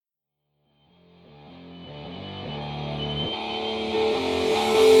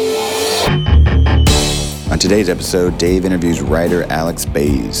today's episode, Dave interviews writer Alex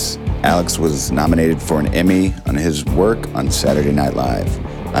Bays. Alex was nominated for an Emmy on his work on Saturday Night Live.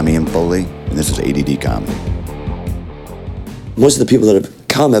 I'm Ian Foley, and this is ADD Comedy. Most of the people that have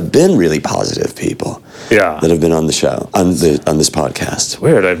come have been really positive people. Yeah. That have been on the show, on this podcast. It's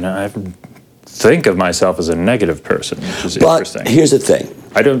weird. I think of myself as a negative person, which is interesting. But here's the thing.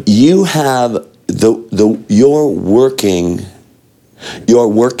 I don't. You have you're working,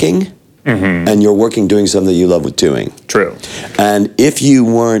 and you're working doing something that you love with doing. True. And if you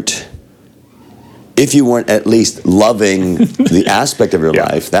weren't at least loving the aspect of your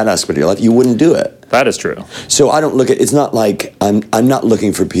life, that aspect of your life, you wouldn't do it. That is true. So I don't look at, it's not like, I'm not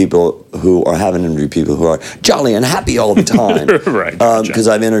looking for people who are, haven't interviewed people who are jolly and happy all the time. Right. Gotcha. Because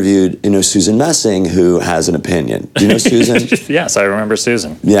I've interviewed, Susan Messing, who has an opinion. Do you know Susan? Yes, I remember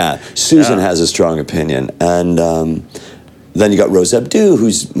Susan. Yeah, Susan has a strong opinion. And then you got Rose Abdou,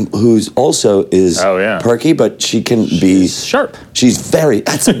 who's also is perky, but she can be... She's sharp.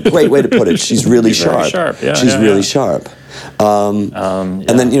 That's a great way to put it. She's really sharp. Sharp. Yeah, she's really sharp. And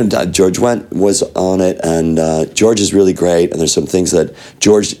then, George Wendt was on it, and George is really great, and there's some things that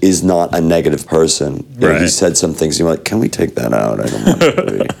George is not a negative person. He said some things, you're like, can we take that out? I don't want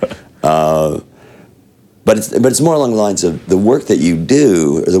to. But it's more along the lines of the work that you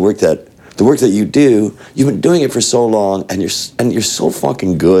do, or the work that you do, you've been doing it for so long, and you're so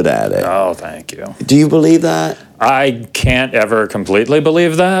fucking good at it. Oh, thank you. Do you believe that? I can't ever completely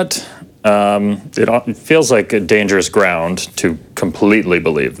believe that. It feels like a dangerous ground to completely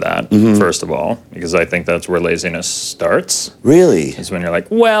believe that, first of all, because I think that's where laziness starts. Really? Is when you're like,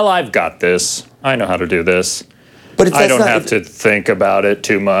 well, I've got this. I know how to do this. But if I don't have to think about it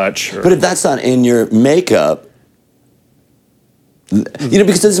too much. But if that's not in your makeup,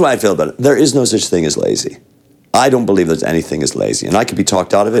 because this is what I feel about it. There is no such thing as lazy. I don't believe there's anything as lazy, and I could be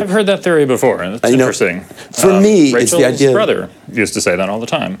talked out of it. I've heard that theory before, and it's interesting. For me, Rachel's it's the idea. Rachel's brother used to say that all the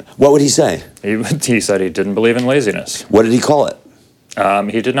time. What would he say? He said he didn't believe in laziness. What did he call it?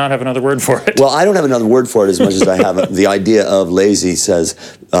 He did not have another word for it. Well, I don't have another word for it as much as I have the idea of lazy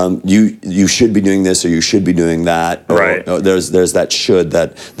says you should be doing this or you should be doing that. Right. Or there's that should,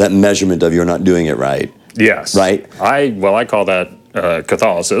 that measurement of you're not doing it right. Yes. Right. I call that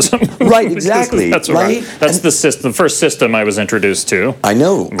Catholicism. Right. Exactly. That's right. That's the first system I was introduced to. I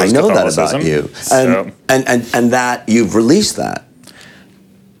know that about you, and that you've released that.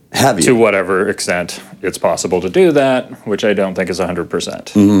 Have you? To whatever extent it's possible to do that, which I don't think is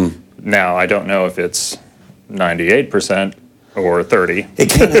 100%. Now, I don't know if it's 98% or 30. It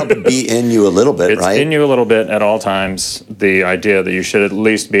can't help but be in you a little bit, right? It's in you a little bit at all times, the idea that you should at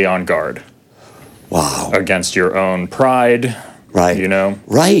least be on guard. Wow. Against your own pride. Right.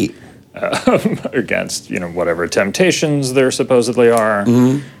 Right. Against, whatever temptations there supposedly are.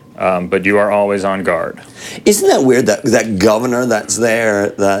 But you are always on guard. Isn't that weird that governor that's there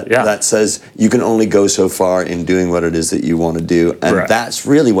that says you can only go so far in doing what it is that you want to do, and that's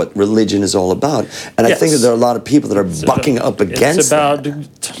really what religion is all about. And I think that there are a lot of people that are bucking up against that.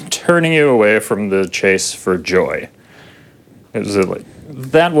 It's about turning you away from the chase for joy.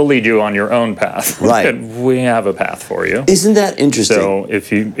 That will lead you on your own path. Right. And we have a path for you. Isn't that interesting? So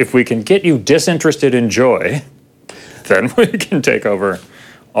if we can get you disinterested in joy, then we can take over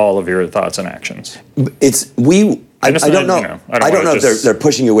all of your thoughts and actions. I don't know if they're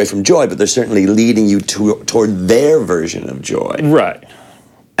pushing you away from joy, but they're certainly leading you toward their version of joy. Right.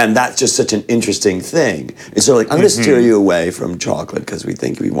 And that's just such an interesting thing. And so, I'm going to steer you away from chocolate because we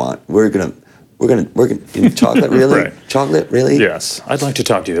think we're going to chocolate, really? Right. Chocolate, really? Yes. I'd like to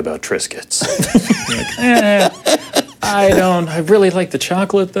talk to you about Triscuits. I really like the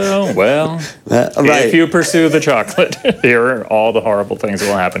chocolate, though. Well, if you pursue the chocolate, here are all the horrible things that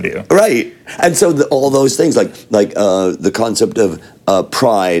will happen to you. Right. And so all those things, like the concept of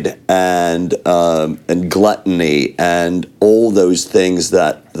pride and gluttony and all those things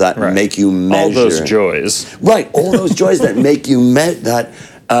that make you measure. All those joys. Right. All those joys that make you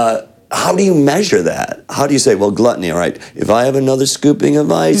how do you measure that? How do you say, well, gluttony, all right, if I have another scooping of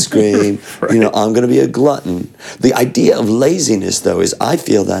ice cream, I'm going to be a glutton. The idea of laziness, though, is I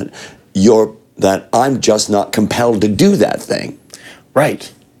feel that I'm just not compelled to do that thing.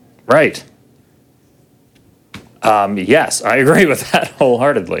 Right. Yes, I agree with that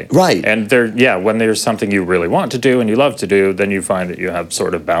wholeheartedly. Right. And when there's something you really want to do and you love to do, then you find that you have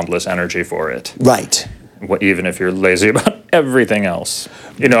sort of boundless energy for it. Right. Even if you're lazy about everything else.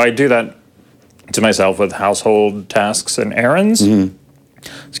 I do that to myself with household tasks and errands.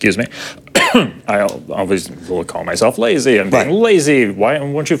 Excuse me. I always will call myself lazy. I'm being lazy. Why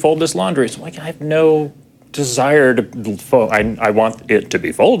won't you fold this laundry? So I have no desire to fold. I want it to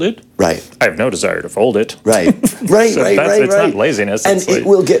be folded. Right. I have no desire to fold it. Right. Right. So right. it's Right. not laziness. And it's it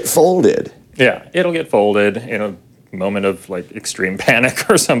will get folded. Yeah, it'll get folded in a moment of like extreme panic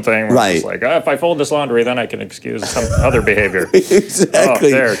or something. Where Right. It's like, if I fold this laundry, then I can excuse some other behavior. Exactly.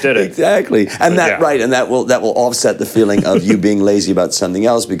 Oh, there, did it. Exactly. And that yeah. right, and that will offset the feeling of you being lazy about something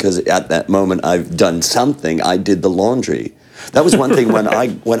else, because at that moment I've done something. I did the laundry. That was one thing when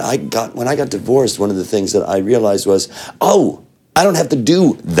I got divorced. One of the things that I realized was, oh, I don't have to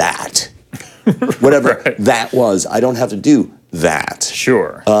do that. Whatever Right. that was, I don't have to do that.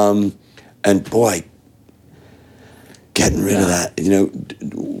 Sure. And boy, getting rid of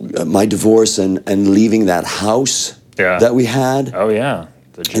that, my divorce and leaving that house that we had Oh yeah,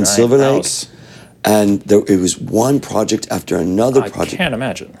 the in giant Silver Lake. house. And it was one project after another I project. can't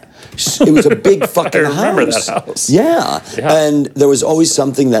imagine. It was a big fucking I remember house. that house. Yeah. Yeah. And there was always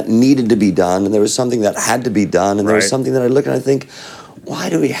something that needed to be done, and there was something that had to be done, and there was Right. something that I look and I think, why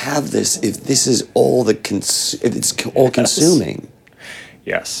do we have this if this is all if it's all consuming?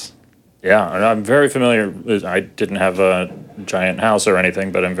 Yes. Yeah, and I'm very familiar. I didn't have a giant house or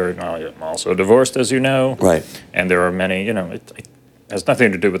anything, but I'm also divorced, as you know. Right. And there are many, it has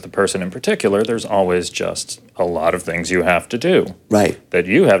nothing to do with the person in particular. There's always just a lot of things you have to do. Right. That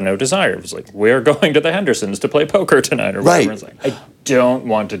you have no desire. It's like, we're going to the Hendersons to play poker tonight or whatever. Right. It's like, I don't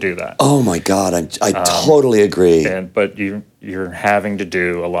want to do that. Oh my God, I totally agree. But you're having to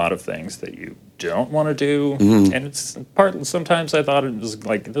do a lot of things that you don't want to do, Mm-hmm. and it's sometimes I thought it was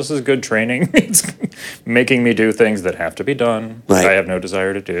like, this is good training. It's making me do things that have to be done that Right. I have no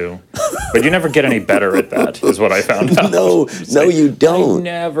desire to do. But you never get any better at that, is what I found out. No, you I don't.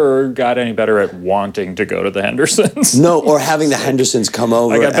 never got any better at wanting to go to the Hendersons. No, or having the Hendersons come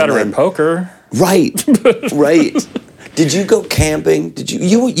over. I got better and at poker. Right, right. Did you go camping? Did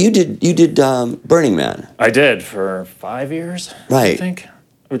you did Burning Man? I did for 5 years, I Right. think.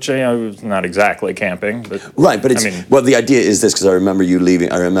 Which was not exactly camping, but Right, but it's I mean, well. The idea is this, because I remember you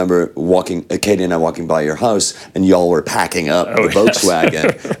leaving. I remember Katie and I walking by your house, and y'all were packing up the yes.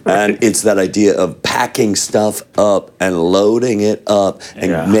 Volkswagen, and it's that idea of packing stuff up and loading it up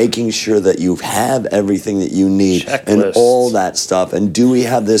and Yeah. making sure that you have everything that you need and Checklists. all that stuff. And do we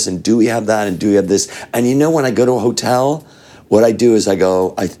have this? And do we have that? And do we have this? And when I go to a hotel, what I do is I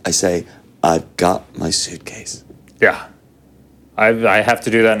say, I've got my suitcase. yeah. I have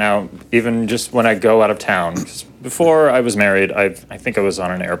to do that now, even just when I go out of town. 'Cause before I was married, I think I was on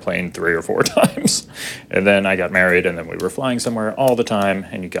an airplane 3 or 4 times. And then I got married, and then we were flying somewhere all the time,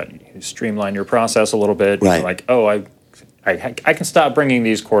 and you streamline your process a little bit. Right. You're like, oh, I can stop bringing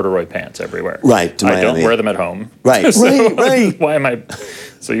these corduroy pants everywhere. Right, to I don't Miami. wear them at home. Right, right. Why am I?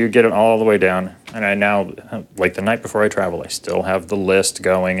 So you get it all the way down, and I now, like the night before I travel, I still have the list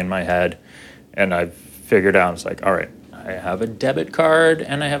going in my head, and I've figured out, it's like, all right, I have a debit card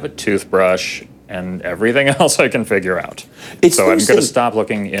and I have a toothbrush, and everything else I can figure out. It's so I'm those going to things- stop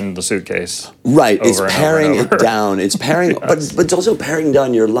looking in the suitcase. Right, it's over and paring over and it over. down. It's paring, but it's also paring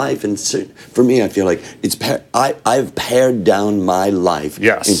down your life. And for me, I feel like I've pared down my life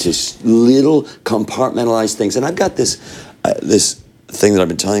Yes. into little compartmentalized things. And I've got this thing that I've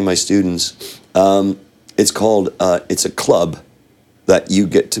been telling my students. It's called it's a club that you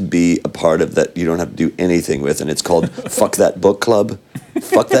get to be a part of that you don't have to do anything with, and it's called Fuck That Book Club.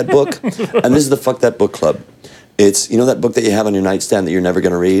 Fuck That Book, and this is the Fuck That Book Club. It's that book that you have on your nightstand that you're never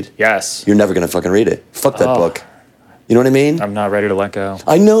going to read. Yes. You're never going to fucking read it. Fuck that book. You know what I mean? I'm not ready to let go.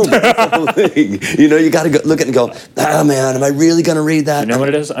 I know, but that's the whole thing. You got to go look at it and go, man, am I really going to read that? You know what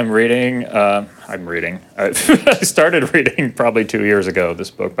it is? I'm reading. I started reading probably 2 years ago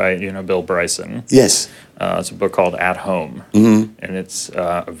this book by Bill Bryson. Yes. It's a book called At Home, and it's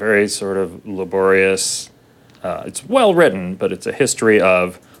a very sort of laborious. It's well written, but it's a history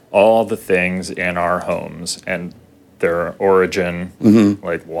of all the things in our homes and their origin.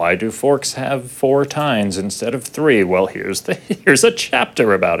 Like, why do forks have 4 tines instead of 3? Well, here's a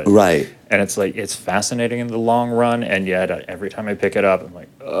chapter about it. Right. And it's like, it's fascinating in the long run, and yet every time I pick it up, I'm like,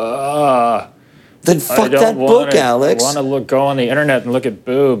 ugh. Then I fuck don't that book, wanna, Alex. I want to go on the internet and look at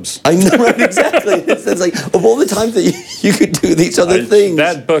boobs. I know, right, exactly. It's like, of all the times that you could do these other things.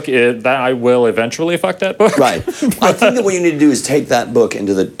 That book is that I will eventually fuck that book. Right. I think that what you need to do is take that book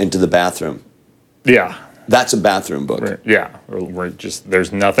into the bathroom. Yeah. That's a bathroom book. Yeah. We're just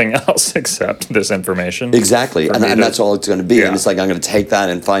there's nothing else except this information. Exactly, and that's all it's going to be. Yeah. And it's like, I'm going to take that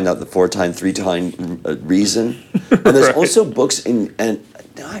and find out the 4 time, 3 time reason. And there's Right. also books and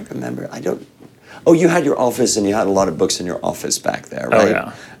now I remember, I don't. Oh, you had your office and you had a lot of books in your office back there, right?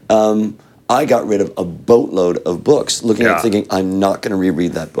 Oh yeah. I got rid of a boatload of books, looking at it thinking, I'm not going to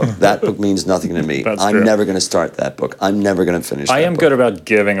reread that book. That book means nothing to me. I'm true. never going to start that book. I'm never going to finish that book. I am good about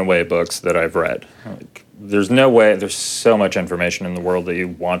giving away books that I've read. Like, there's no way, there's so much information in the world that you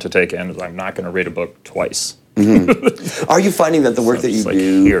want to take in. I'm not going to read a book twice. Are you finding that the work that you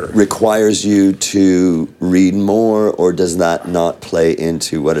do requires you to read more, or does that not play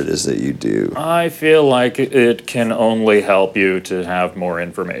into what it is that you do? I feel like it can only help you to have more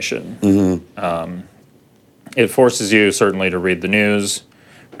information. It forces you certainly to read the news,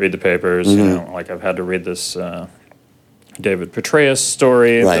 read the papers. You know, like I've had to read this David Petraeus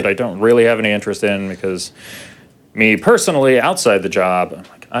story that I don't really have any interest in because me personally, outside the job, I'm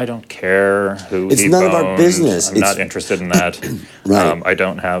like, I don't care who it's he none bones. of our business. I'm not interested in that. I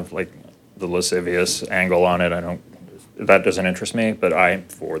don't have like the lascivious angle on it. That doesn't interest me. But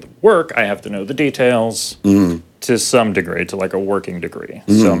for the work, I have to know the details to some degree, to like a working degree.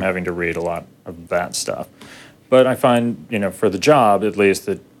 So I'm having to read a lot of that stuff. But I find, for the job at least,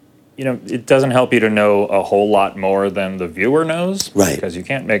 that it doesn't help you to know a whole lot more than the viewer knows. Right. Because you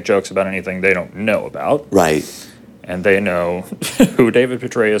can't make jokes about anything they don't know about. Right. And they know who David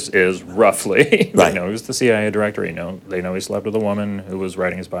Petraeus is, roughly. Right. They know he's the CIA director. They know he slept with a woman who was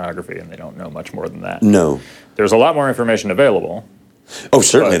writing his biography, and they don't know much more than that. No. There's a lot more information available. Oh,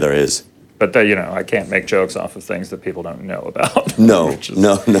 certainly there is. But, I can't make jokes off of things that people don't know about. No, which is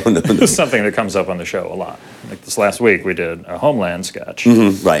no. something that comes up on the show a lot. Like this last week, we did a Homeland sketch.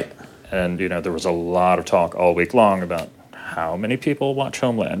 Right. And, there was a lot of talk all week long about how many people watch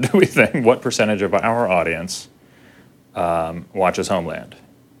Homeland, do we think? What percentage of our audience watches Homeland?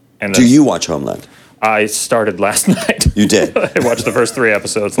 And do you watch Homeland? I started last night. You did? I watched the first 3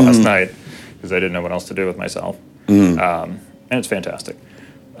 episodes last night because I didn't know what else to do with myself. And it's fantastic.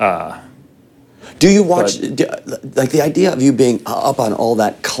 Do you watch, like the idea of you being up on all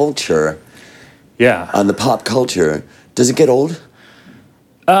that culture, on the pop culture, does it get old?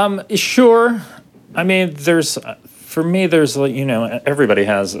 Sure. I mean, for me, there's like, everybody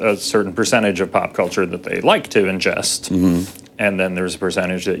has a certain percentage of pop culture that they like to ingest. And then there's a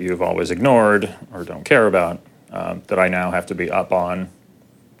percentage that you've always ignored or don't care about that I now have to be up on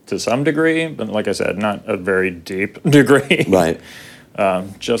to some degree. But like I said, not a very deep degree. Right.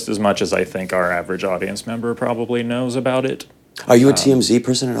 Just as much as I think our average audience member probably knows about it. Are you a TMZ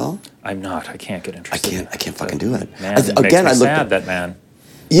person at all? I'm not. I can't get interested. I can't fucking do it. Man, again, makes me sad, that man.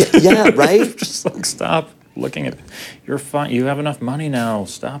 Yeah, right? Just like, stop looking at... You're fine. You have enough money now.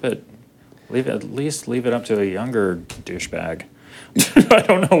 Stop it. At least leave it up to a younger douchebag. I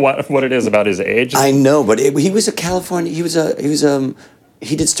don't know what it is about his age. I know, but he was a California... He was an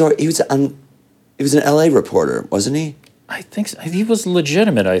LA reporter, wasn't he? I think so. He was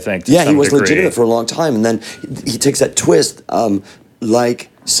legitimate, I think, to yeah, some he was degree. legitimate for a long time, and then he takes that twist, like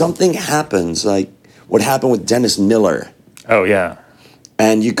something happens, like what happened with Dennis Miller. Oh, yeah.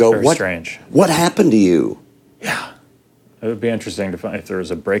 And you go, Very strange. What happened to you? Yeah. It would be interesting to find if there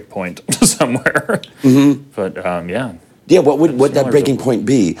was a break point somewhere. But, yeah. Yeah, what would that breaking point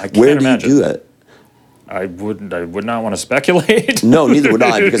be? Where do you do it? I would not want to speculate. No, neither would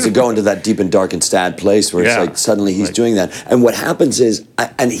I, because you go into that deep and dark and sad place where it's like suddenly he's doing that. And what happens is,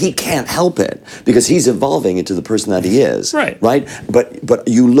 and he can't help it, because he's evolving into the person that he is. Right. But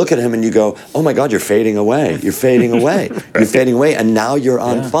you look at him and you go, oh my God, you're fading away. You're fading away. You're fading away. And now you're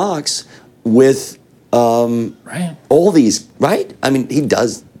on Fox with all these, right? I mean, he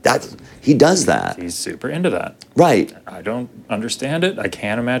does that. He does that. He's super into that. Right. I don't understand it. I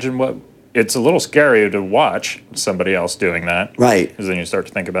can't imagine what... It's a little scary to watch somebody else doing that. Right. Because then you start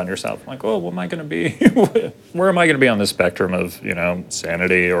to think about yourself, like, oh, what am I going to be? Where am I going to be on the spectrum of,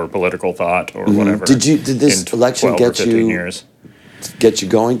 sanity or political thought or whatever? Did this election get you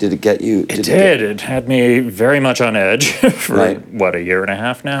going? Did it get you? It did. It had me very much on edge for, a year and a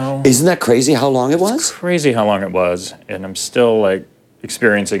half now? Isn't that crazy how long it was? It's crazy how long it was. And I'm still,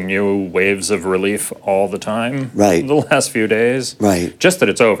 experiencing new waves of relief all the time. Right. The last few days. Right. Just that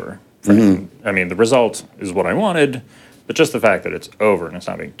it's over. I mean, the result is what I wanted, but just the fact that it's over and it's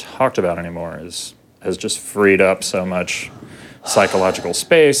not being talked about anymore has just freed up so much psychological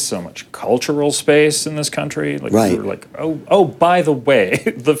space, so much cultural space in this country. We're like, oh, by the way,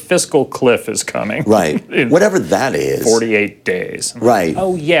 the fiscal cliff is coming. Right. Whatever that is. 48 days. Right.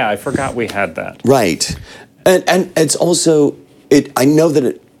 Oh, yeah, I forgot we had that. Right. And it's also, I know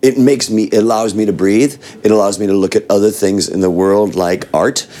that it allows me to breathe. It allows me to look at other things in the world like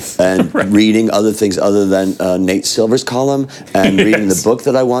art and reading other things other than Nate Silver's column and reading the book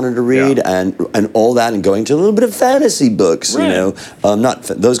that I wanted to read and all that, and going to a little bit of fantasy books, you know, not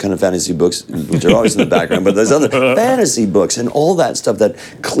those kind of fantasy books, which are always in the background, but there's other fantasy books and all that stuff that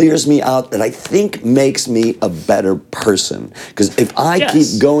clears me out, that I think makes me a better person. Because if I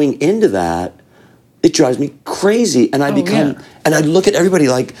keep going into that, it drives me crazy, and I and I look at everybody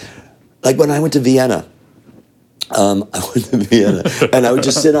like when I went to Vienna. I went to Vienna, and I would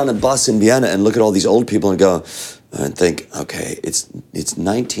just sit on a bus in Vienna and look at all these old people and go, and think, okay, it's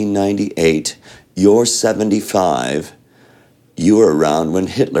 1998, you're 75, you were around when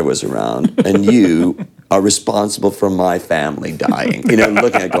Hitler was around, and you are responsible for my family dying. You know,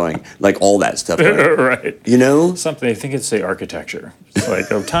 looking at going, like all that stuff. Right. You know? Something, I think it's the architecture. It's like,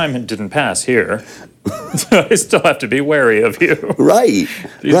 oh, time didn't pass here. So I still have to be wary of you. Right,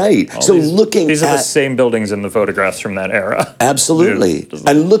 right. So these are the same buildings in the photographs from that era. Absolutely.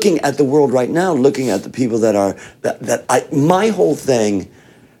 And looking at the world right now, looking at the people that are, my whole thing,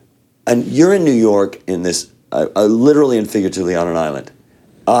 and you're in New York in this, literally and figuratively on an island.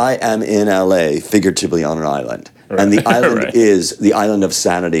 I am in LA, figuratively on an island. Right. And the island is the island of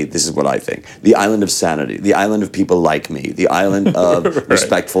sanity. This is what I think. The island of sanity. The island of people like me. The island of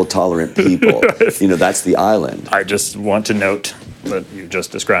respectful, tolerant people. You know, that's the island. I just want to note that you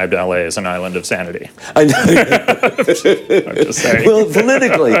just described LA as an island of sanity. I know. I'm just saying. Well,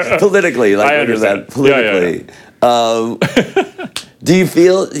 politically, like I understand. Politically. Do you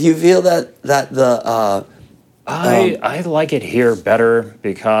feel that the I like it here better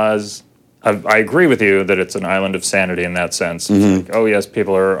because I agree with you that it's an island of sanity in that sense. It's like, oh yes,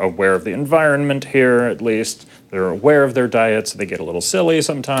 people are aware of the environment here, at least. They're aware of their diets. They get a little silly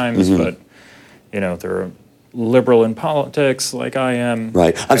sometimes, but, you know, they're liberal in politics like I am.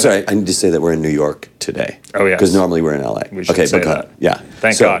 Right. I'm sorry, I need to say that we're in New York today. Oh, yes. Because normally we're in LA. We should say that. Yeah.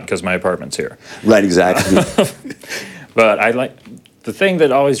 Thank God, because my apartment's here. Right, exactly. But the thing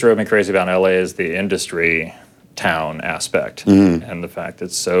that always drove me crazy about LA is the industry town aspect and the fact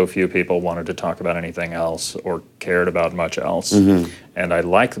that so few people wanted to talk about anything else or cared about much else. And I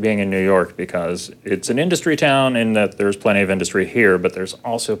like being in New York because it's an industry town in that there's plenty of industry here, but there's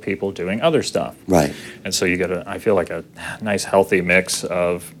also people doing other stuff. Right. And so you get I feel like a nice healthy mix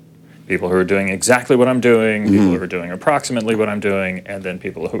of people who are doing exactly what I'm doing, people who are doing approximately what I'm doing, and then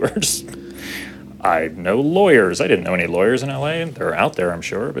people who are just... I know lawyers. I didn't know any lawyers in LA. They're out there, I'm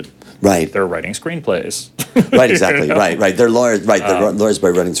sure, but they're writing screenplays. Right, exactly. You know? Right. They're lawyers. Right, they're lawyers by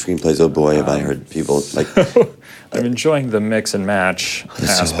writing screenplays. Oh boy, have I heard people like. I'm enjoying the mix and match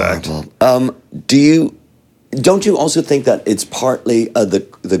aspect. So don't you also think that it's partly and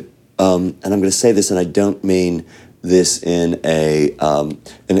I'm going to say this, and I don't mean this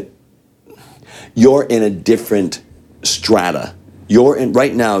you're in a different strata.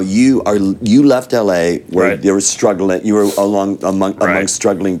 Right now. You left LA where you were struggling. You were among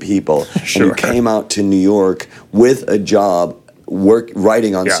struggling people, and you came out to New York with a job,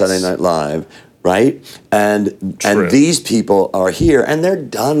 writing on Saturday Night Live, right? And these people are here, and they're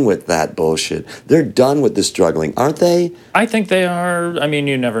done with that bullshit. They're done with the struggling, aren't they? I think they are. I mean,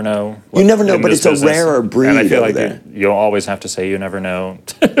 you never know. You never know, but it's a rarer breed. And I feel like you'll always have to say you never know.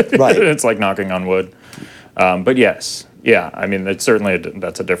 Right. It's like knocking on wood. But yes. Yeah, I mean, it's certainly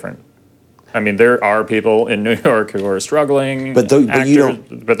that's a different. I mean, there are people in New York who are struggling, but you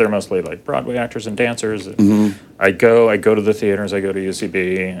don't. But they're mostly like Broadway actors and dancers. I go to the theaters. I go to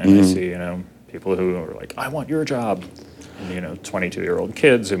UCB, and I see people who are like, I want your job. And, 22-year-old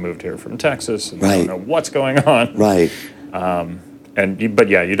kids who moved here from Texas and don't know what's going on. Right. But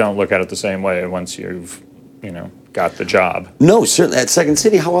you don't look at it the same way once you've got the job. No, certainly. At Second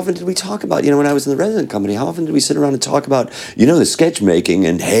City, how often did we talk about, when I was in the resident company, how often did we sit around and talk about, the sketch making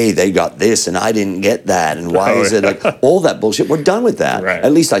and, hey, they got this and I didn't get that and why is it like all that bullshit? We're done with that. Right.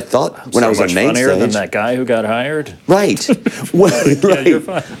 At least I thought when I was on main stage. Funnier than that guy who got hired. Right. Right. You're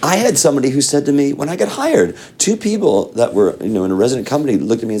fine. I had somebody who said to me, when I got hired, two people that were, in a resident company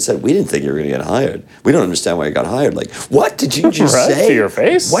looked at me and said, we didn't think you were going to get hired. We don't understand why you got hired. Like, what did you just say? To your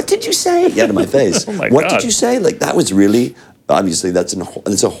face? What did you say? Yeah, to my face. Oh my what God. did you say? Like, that was really... Obviously, that's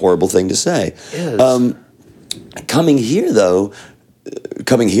a horrible thing to say. It is. Coming here, though,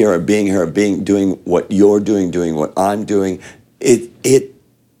 or being here, doing what you're doing what I'm doing,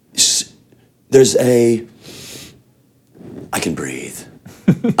 there's I can breathe.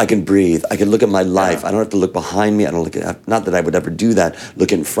 I can breathe. I can look at my life. I don't have to look behind me. I don't look at, not that I would ever do that,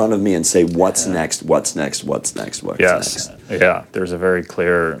 look in front of me and say, what's next, what's next, what's next, what's next. Yeah, there's a very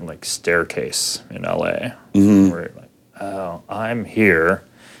clear staircase in LA where you're like, oh, I'm here,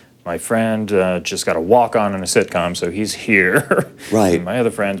 my friend just got a walk-on in a sitcom, so he's here. Right. And my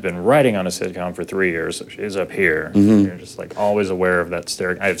other friend's been writing on a sitcom for 3 years, so she's up here. You're just like always aware of that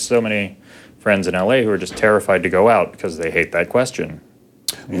stereotype. I have so many friends in LA who are just terrified to go out because they hate that question.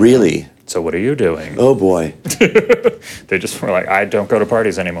 Really? So what are you doing? Oh boy. They just were like, I don't go to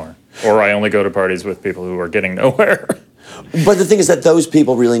parties anymore. Or I only go to parties with people who are getting nowhere. But the thing is that those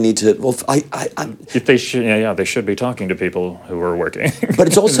people really need to. Well, They should, they should be talking to people who are working. But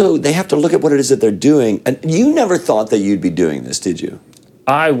it's also they have to look at what it is that they're doing. And you never thought that you'd be doing this, did you?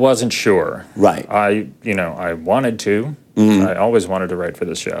 I wasn't sure. Right. I wanted to. I always wanted to write for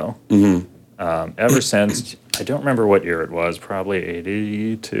this show. Ever since, I don't remember what year it was, probably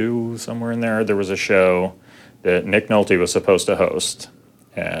 82, somewhere in there. There was a show that Nick Nolte was supposed to host,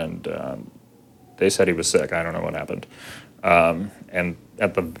 and they said he was sick. I don't know what happened. And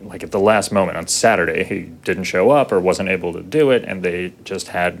at the last moment on Saturday, he didn't show up or wasn't able to do it, and they just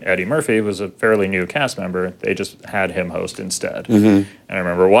had Eddie Murphy, who was a fairly new cast member. They just had him host instead. And I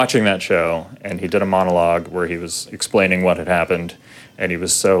remember watching that show, and he did a monologue where he was explaining what had happened, and he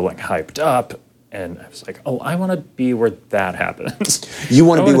was so hyped up, and I was like, oh, I want to be where that happens. You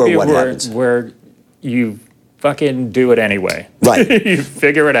want to be where what happens? Where you fucking do it anyway. Right. You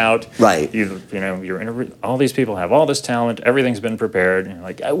figure it out. Right. You're all these people have all this talent. Everything's been prepared. And you're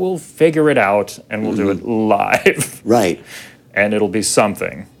like, I will figure it out, and we'll do it live. Right. And it'll be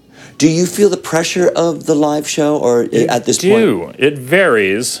something. Do you feel the pressure of the live show, or at this point? It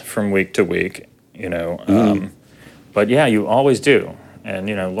varies from week to week. But yeah, you always do. And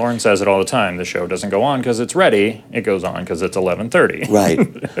Lauren says it all the time. The show doesn't go on because it's ready. It goes on because it's 11:30. Right.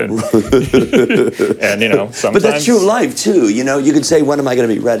 and sometimes. But that's true in life too. You could say, "When am I going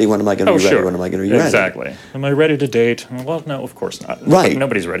to be ready? When am I going to be ready? Sure. When am I going to be ready?" Exactly. Am I ready to date? Well, no, of course not. Right.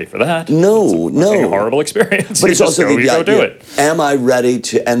 Nobody's ready for that. No. It's a horrible experience. But it's also the go do idea. it. Am I ready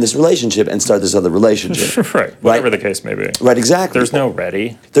to end this relationship and start this other relationship? Right. Whatever the case may be. Right. Exactly. There's no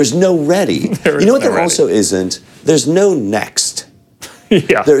ready. There's no ready. You know what there ready. also isn't? There's no next.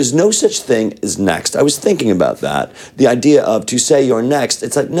 Yeah. There is no such thing as next. I was thinking about that. The idea of to say you're next,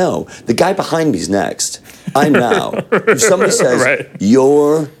 it's like, no, the guy behind me's next. I'm now. If somebody says,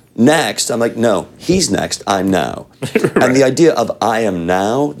 you're next, I'm like, no, he's next, I'm now. And the idea of I am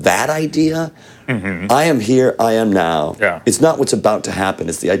now, that idea, I am here, I am now. Yeah. It's not what's about to happen.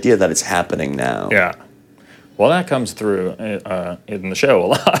 It's the idea that it's happening now. Yeah. Well, that comes through in the show a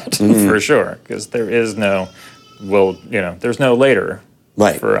lot, for sure, because there is no, there's no later.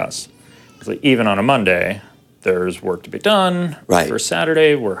 Right. For us. It's like even on a Monday, there's work to be done. Right. For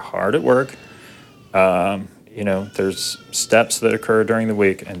Saturday, we're hard at work. There's steps that occur during the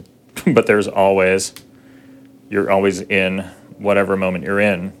week, but you're always in whatever moment you're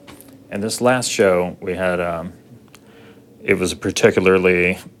in. And this last show, we had, it was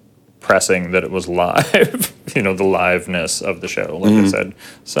particularly pressing that it was live, the liveness of the show. Like I said,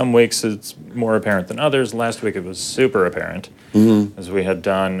 some weeks it's more apparent than others. Last week it was super apparent, as we had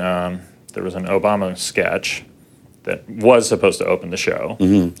done, there was an Obama sketch that was supposed to open the show,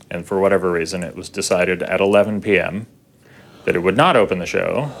 and for whatever reason it was decided at 11 p.m. that it would not open the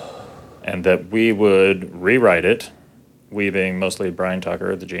show, and that we would rewrite it, we being mostly Brian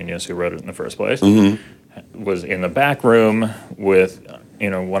Tucker, the genius who wrote it in the first place, was in the back room with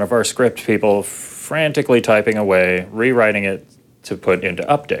one of our script people frantically typing away, rewriting it to put into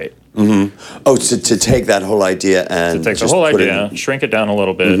update. Oh, to take that whole idea and to take the whole idea, shrink it down a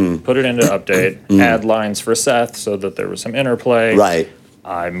little bit, put it into update, add lines for Seth so that there was some interplay. Right.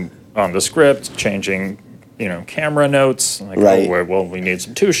 I'm on the script changing, camera notes. Like, right. Well, we need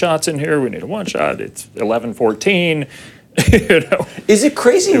some 2 shots in here. We need a 1 shot. It's 11:14. Is it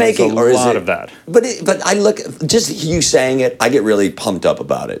crazy making, or is it a lot of that? But I look, just you saying it, I get really pumped up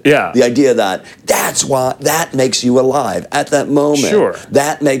about it. Yeah. The idea that's why that makes you alive at that moment. Sure.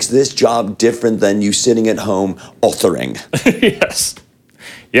 That makes this job different than you sitting at home authoring.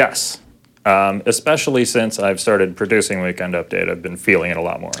 Yes. Especially since I've started producing Weekend Update, I've been feeling it a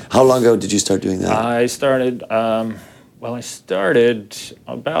lot more. How long ago did you start doing that? I started. I started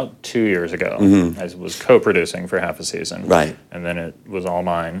about 2 years ago. I was co-producing for half a season. Right. And then it was all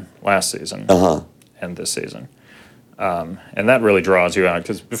mine last season and this season. And that really draws you out,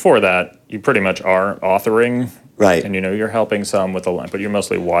 because before that, you pretty much are authoring. Right. And you're helping some with the line, but you're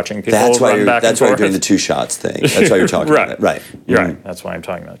mostly watching people That's why run back and forth. That's why you're doing the 2 shots thing. That's why you're talking about it. Right. Right. That's why I'm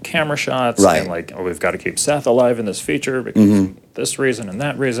talking about camera shots. Right. And we've got to keep Seth alive in this feature because of this reason and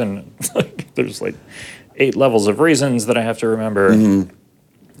that reason. There's 8 levels of reasons that I have to remember.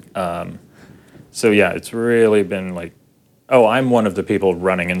 So yeah, it's really been I'm one of the people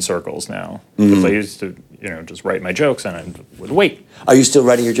running in circles now. Because I used to, just write my jokes, and I would wait. Are you still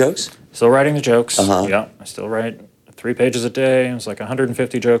writing your jokes? Still writing the jokes. Yeah, I still write 3 pages a day. It was like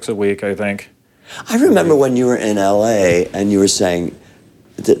 150 jokes a week, I think. I remember when you were in LA and you were saying,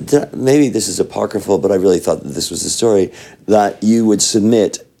 maybe this is apocryphal, but I really thought that this was the story, that you would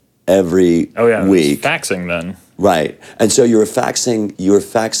submit every week. It was faxing then. Right. And so you were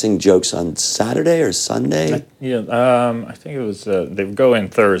faxing jokes on Saturday or Sunday? I think it was, they would go in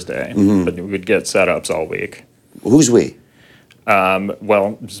Thursday, but we would get setups all week. Who's we?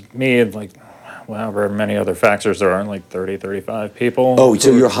 Well, just me and like however many other faxers there are, like 30, 35 people. Oh,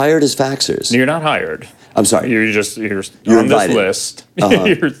 so you're hired as faxers? You're not hired. I'm sorry. You're on invited. This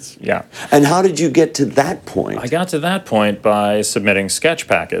list. Yeah. And how did you get to that point? I got to that point by submitting sketch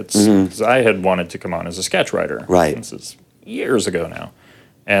packets because I had wanted to come on as a sketch writer. Right. This is years ago now.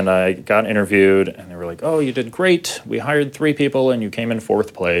 And I got interviewed, and they were like, "Oh, you did great. We hired 3 people, and you came in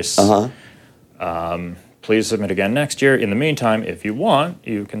 4th place. Please submit again next year. In the meantime, if you want,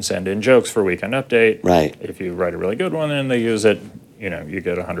 you can send in jokes for Weekend Update. Right. If you write a really good one and they use it, you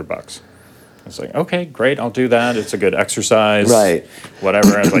get $100. It's like, okay, great, I'll do that. It's a good exercise. Right.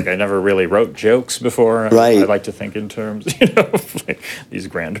 Whatever. I was like, I never really wrote jokes before. Right. I like to think in terms, of like these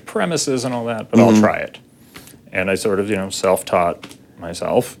grand premises and all that, but I'll try it. And I sort of, self-taught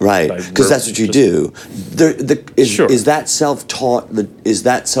myself. Right, because that's what you do. Sure. Is that self-taught? Is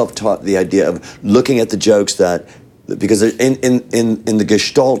that self-taught the idea of looking at the jokes that? Because in the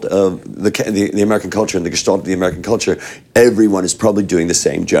gestalt of the American culture, in the gestalt of the American culture, everyone is probably doing the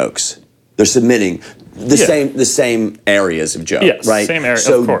same jokes. They're submitting the same areas of jokes, yes, right? Same area,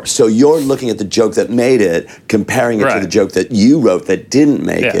 so, of course. So you're looking at the joke that made it, comparing it to the joke that you wrote that didn't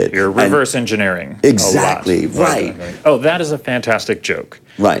make it. You're reverse engineering. Exactly, a lot. right. Oh, that is a fantastic joke.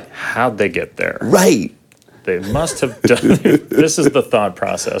 Right. How'd they get there? Right. They must have done. This is the thought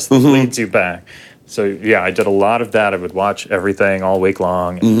process that leads you back. So yeah, I did a lot of that. I would watch everything all week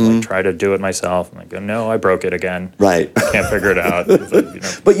long and try to do it myself. I'm like, oh, no, I broke it again. Right. I can't figure it out.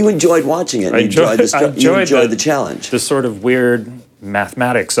 But you enjoyed watching it. You enjoyed the challenge. The sort of weird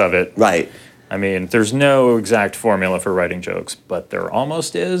mathematics of it. Right. I mean, there's no exact formula for writing jokes, but there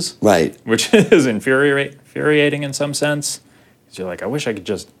almost is. Right. Which is infuriating in some sense. Because you're like, I wish I could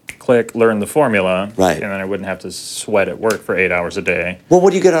just learn the formula, right, and then I wouldn't have to sweat at work for 8 hours a day. Well, what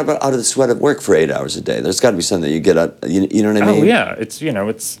do you get out of the sweat at work for 8 hours a day? There's got to be something that you get out. You know what I mean? Oh yeah,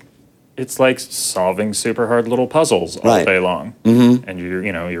 it's like solving super hard little puzzles all day long, and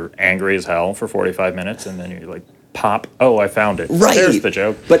you're angry as hell for 45 minutes, and then you're like, pop! Oh, I found it. Right. There's the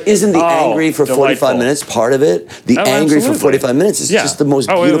joke. But isn't the angry for 45 minutes part of it? The angry absolutely. for 45 minutes is just the most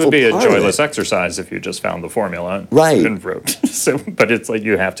beautiful part. It would be a joyless exercise if you just found the formula. Right. And wrote. But it's like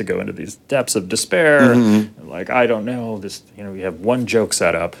you have to go into these depths of despair. Like, I don't know, this, you have one joke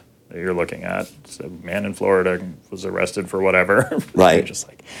set up that you're looking at. So, a man in Florida was arrested for whatever. Right. You're just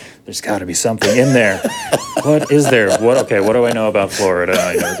like, there's got to be something in there. What is there? What do I know about Florida?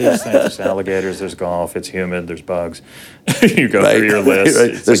 I know these things. There's alligators, there's golf, it's humid, there's bugs. You go through your list.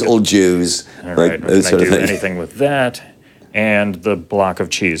 Right. There's old Jews. All right, can I do anything with that? And the block of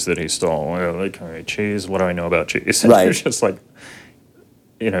cheese that he stole. Like, all right, cheese, what do I know about cheese? Right. You're just like,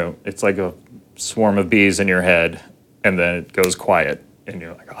 it's like a swarm of bees in your head, and then it goes quiet. And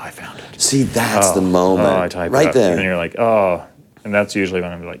you're like, oh, I found it. See, that's the moment. I type right it up. there. And you're like, oh. And that's usually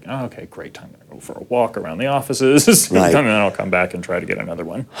when I'm like, oh, okay, great time to go for a walk around the offices. Right. And then I'll come back and try to get another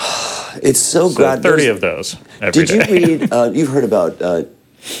one. It's so glad. 30 of those every day. Did you read, you've heard about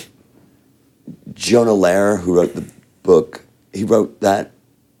Jonah Lehrer, who wrote the book. He wrote that.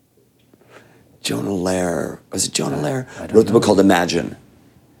 Jonah Lehrer. Was it Jonah Lehrer? Wrote the book called Imagine.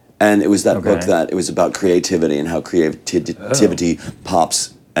 And it was that book that it was about creativity and how creativity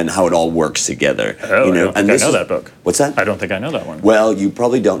pops and how it all works together. Oh, I don't think I know that book. What's that? I don't think I know that one. Well, you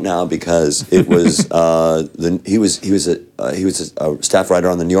probably don't now because it was he was a staff writer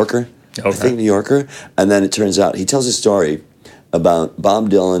on the New Yorker. Okay. I think New Yorker, and then it turns out he tells a story about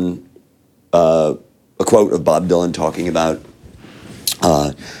Bob Dylan, a quote of Bob Dylan talking about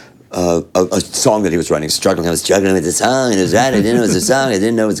a song that he was writing, struggling. I was struggling with the song, and it was right. I didn't know it was a song. I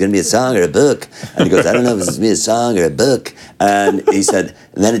didn't know it was going to be a song or a book. And he goes, I don't know if it's going to be a song or a book. And he said,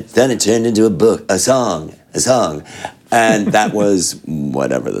 and then it turned into a song. And that was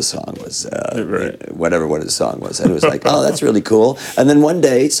whatever the song was, whatever what his song was. And it was like, oh, that's really cool. And then one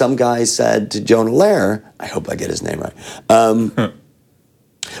day, some guy said to Jonah Lehrer, I hope I get his name right,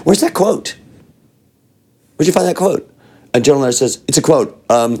 where's that quote? Where'd you find that quote? And Jonah Lehrer says, it's a quote.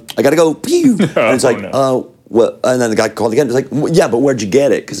 I got to go. Pew! And it's like, well, and then the guy called again. He's like, well, yeah, but where'd you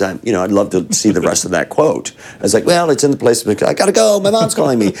get it? Because I'd love to see the rest of that quote. I was like, well, it's in the place. I gotta go. My mom's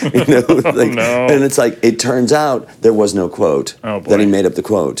calling me. No. And it's like, it turns out there was no quote. Oh, boy. Then he made up the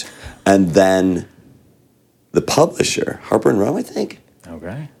quote, and then the publisher, Harper and Row, I think,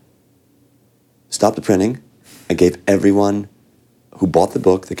 Okay. stopped the printing and gave everyone who bought the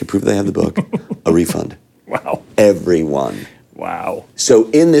book, that could prove they had the book, a refund. Wow. Everyone. Wow. So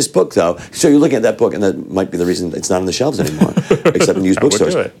in this book, though, so you're looking at that book, and that might be the reason it's not on the shelves anymore, except in used That would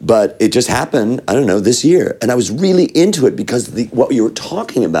bookstores. do it. But it just happened, I don't know, this year. And I was really into it because what you were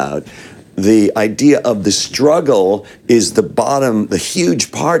talking about, the idea of the struggle is the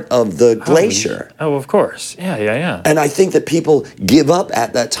huge part of the glacier. Oh, of course. Yeah. And I think that people give up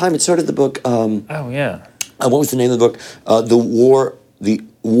at that time. It's sort of the book, Oh, yeah. what was the name of the book? The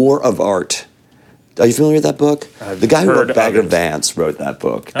War of Art. Are you familiar with that book? I've the guy who heard wrote of Bagger it. Vance wrote that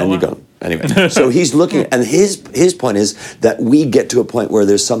book. Oh, And you wow. go, anyway. So he's looking, and his point is that we get to a point where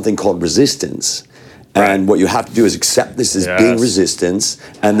there's something called resistance. And what you have to do is accept this as being Yes. resistance,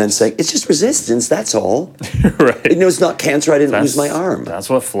 and then say, it's just resistance, that's all. Right. It's not cancer, I didn't lose my arm. That's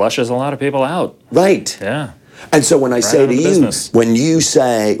what flushes a lot of people out. Right. Yeah. And so when I say out to of the you, business.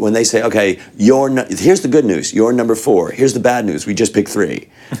 when they say, okay, here's the good news, you're number 4. Here's the bad news, we just picked 3.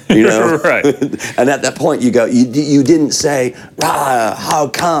 You know, Right. And at that point, you go, you didn't say, how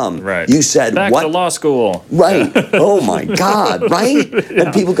come? Right. You said Back what? to law school. Right. Oh my God. Right.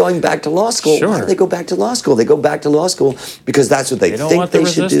 And people going back to law school. Sure. Why do they go back to law school? They go back to law school because that's what they don't think want the they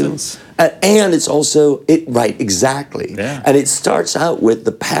should resistance. do. And it's also right. Exactly. Yeah. And it starts out with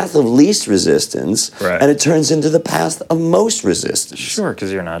the path of least resistance, Right. and it turns into the path of most resistance. Sure,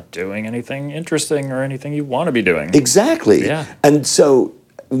 because you're not doing anything interesting or anything you want to be doing. Exactly. Yeah. And so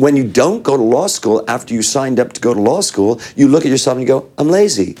when you don't go to law school after you signed up to go to law school, you look at yourself and you go, I'm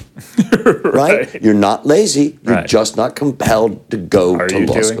lazy. Right? You're not lazy. You're Right. just not compelled to go Are to you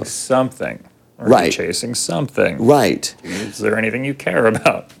law doing school. something? Are Right. you chasing something? Right. Is there anything you care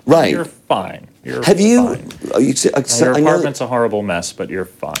about? Right. You're fine. You're Have you? fine. I Your know apartment's a horrible mess, but you're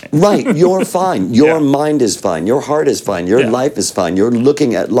fine. Right, you're fine. Your Yeah. mind is fine. Your heart is fine. Your Yeah. life is fine. You're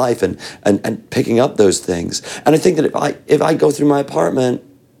looking at life and picking up those things. And I think that if I go through my apartment,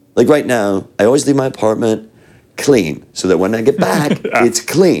 like right now, I always leave my apartment clean so that when I get back, it's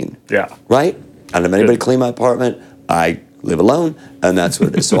clean. Yeah. Right? I don't have anybody Good. clean my apartment. I live alone, and that's what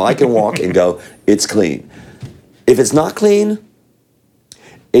it is. So I can walk and go, it's clean. If it's not clean,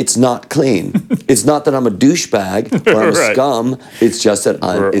 it's not clean. It's not that I'm a douchebag or I'm a Right. scum. It's just that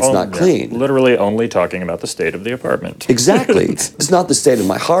it's not clean. Literally only talking about the state of the apartment. Exactly. It's not the state of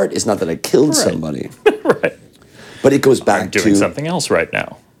my heart. It's not that I killed somebody. Right. But it goes back I'm doing to something else right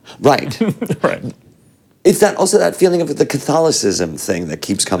now. right. Right. It's that feeling of the Catholicism thing that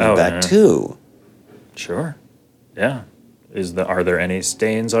keeps coming Oh, back yeah. too. Sure. Yeah. Are there any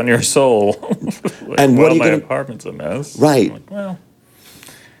stains on your soul? Like, And what well, are you my gonna- apartment's a mess. Right. I'm like, well.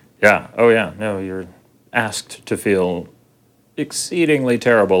 Yeah. Oh yeah. No, you're asked to feel exceedingly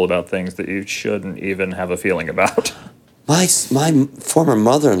terrible about things that you shouldn't even have a feeling about. My former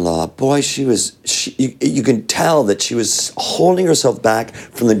mother-in-law, boy, you can tell that she was holding herself back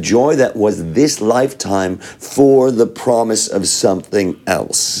from the joy that was this lifetime for the promise of something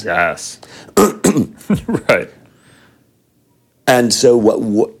else. Yes. Right. And so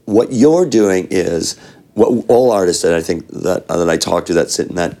what you're doing is what all artists that I think that I talk to that sit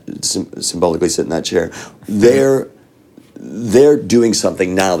in that symbolically sit in that chair, they're doing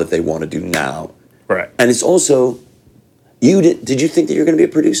something now that they want to do now. Right. And it's also did you think that you're going to be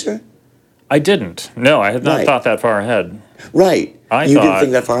a producer? I didn't. No, I had not Right. thought that far ahead. Right. You didn't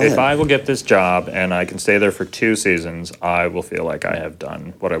think that far ahead. If I will get this job and I can stay there for 2 seasons, I will feel like I have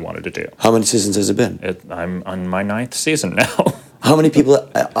done what I wanted to do. How many seasons has it been? I'm on my 9th season now. How many people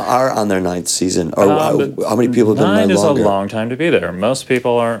are on their 9th season? Or how many people have been 9 there is longer? a long time to be there. Most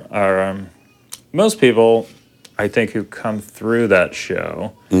people most people, I think, who come through that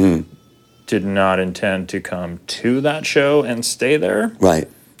show Mm-hmm. did not intend to come to that show and stay there. Right.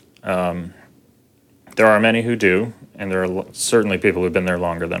 There are many who do, and there are certainly people who've been there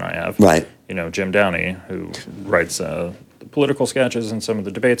longer than I have. Right. You know, Jim Downey, who writes the political sketches and some of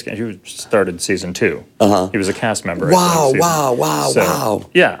the debates, he started season 2. He was a cast member. I Wow, think, wow, wow.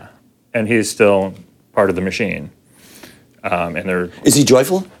 Yeah, and he's still part of the machine. And Is he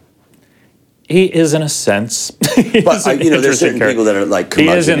joyful? he is in a sense. But there's certain people that are like He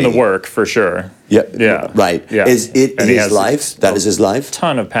is in the curmudgeon-y. work for sure. Yeah. Yeah. Right. Yeah. Is it And he his has life? That is his life?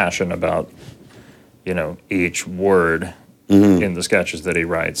 Ton of passion about, each word in the sketches that he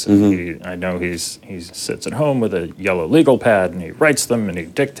writes. I know he sits at home with a yellow legal pad and he writes them and he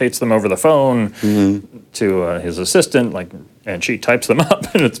dictates them over the phone to his assistant, and she types them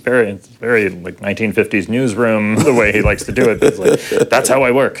up, and it's very like 1950s newsroom the way he likes to do it. It's like, that's how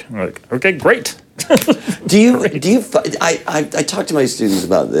I work. I'm like, okay, great. I talk to my students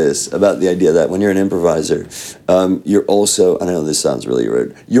about this, about the idea that when you're an improviser, you're also, I know this sounds really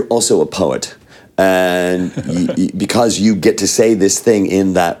rude, you're also a poet. And because you get to say this thing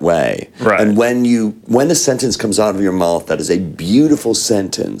in that way. Right. And when a sentence comes out of your mouth that is a beautiful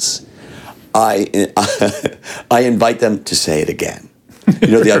sentence, I invite them to say it again. You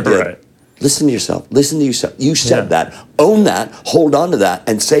know, the idea, Right. listen to yourself, you said that, own that, hold on to that,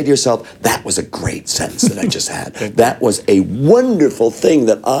 and say to yourself, that was a great sentence that I just had. That was a wonderful thing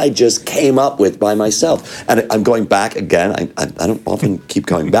that I just came up with by myself. And I'm going back again, I don't often keep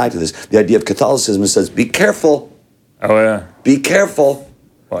coming back to this, the idea of Catholicism says, be careful. Oh yeah. Be careful.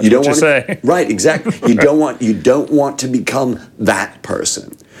 Watch what you say. Right, exactly. You don't want to become that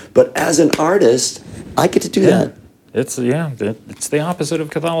person. But as an artist, I get to do that. It's the opposite of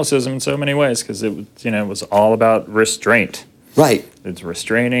Catholicism in so many ways, because it was all about restraint. Right. It's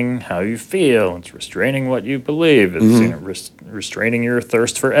restraining how you feel. It's restraining what you believe. It's restraining your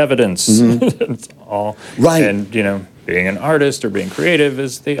thirst for evidence. It's all right. And being an artist or being creative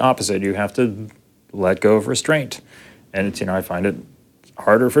is the opposite. You have to let go of restraint, and it's I find it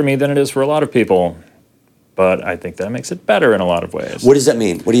harder for me than it is for a lot of people, but I think that makes it better in a lot of ways. What does that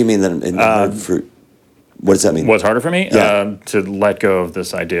mean? What do you mean that what does that mean? What's harder for me? Yeah. To let go of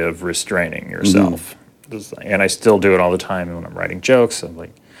this idea of restraining yourself. And I still do it all the time when I'm writing jokes. I'm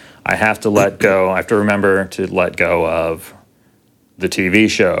like, I have to let go. I have to remember to let go of the TV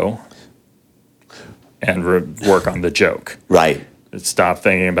show and work on the joke. Right. Stop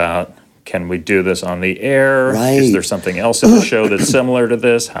thinking about, can we do this on the air? Right. Is there something else in the show that's similar to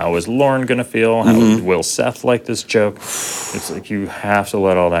this? How is Lauren going to feel? How will Seth like this joke? It's like you have to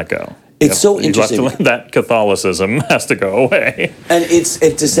let all that go. It's so interesting. That Catholicism has to go away. And it's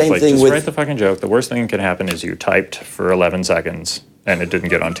the same thing just with... write the fucking joke. The worst thing that could happen is you typed for 11 seconds and it didn't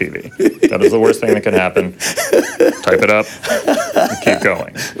get on TV. That is the worst thing that could happen. Type it up and keep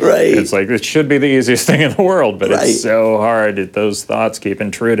going. Right. It's like, it should be the easiest thing in the world, but right. It's so hard. Those thoughts keep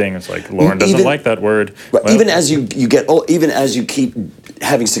intruding. It's like, Lauren doesn't like that word. Right. Well, even as you get old, even as you keep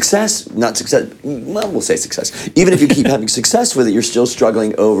having success, we'll say success. Even if you keep having success with it, you're still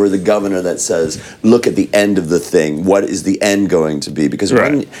struggling over the governor that says, look at the end of the thing. What is the end going to be? Because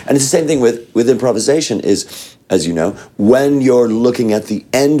and it's the same thing with improvisation is, as you know, when you're looking at the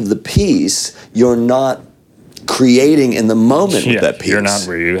end of the piece, you're not creating in the moment with that piece. You're not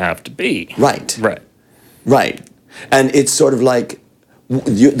where you have to be. Right. Right. Right. And it's sort of like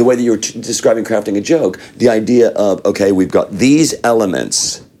the way that you're describing crafting a joke, the idea of, okay, we've got these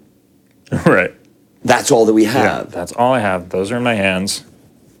elements. Right. That's all that we have. Yeah, that's all I have. Those are in my hands.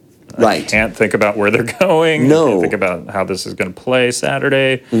 Right. I can't think about where they're going. No. I can't think about how this is going to play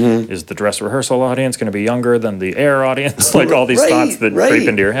Saturday. Is the dress rehearsal audience going to be younger than the air audience? Like all these thoughts that creep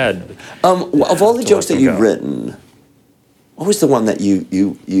into your head. Of all the jokes that you've written, what was the one that you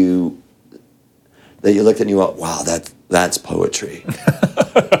looked at and you went, wow, that's poetry?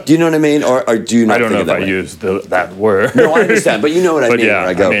 Do you know what I mean? Or do you not? I don't know if I used that word. No, I understand, but you know what I mean. Yeah,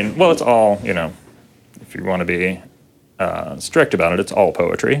 I go, well, it's all, if you want to be strict about it, it's all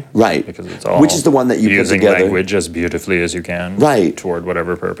poetry. Right. Because it's all which is the one that you put using together. language as beautifully as you can. Right. Toward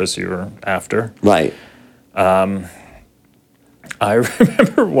whatever purpose you're after. Right. I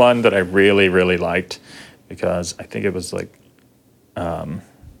remember one that I really, really liked because I think it was like, it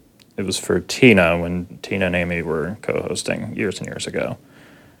was for Tina when Tina and Amy were co-hosting years and years ago.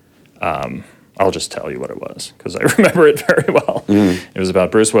 I'll just tell you what it was because I remember it very well. It was about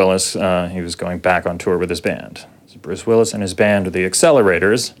Bruce Willis. He was going back on tour with his band. So Bruce Willis and his band, the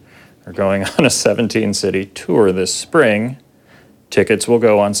Accelerators, are going on a 17-city tour this spring. Tickets will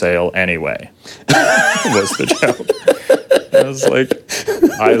go on sale anyway. Was the joke. I was like,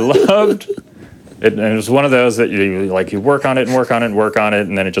 I loved it. And it was one of those that you work on it and work on it and work on it,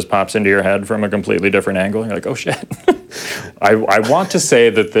 and then it just pops into your head from a completely different angle. You're like, oh shit. I want to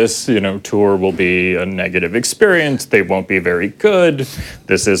say that this, tour will be a negative experience. They won't be very good.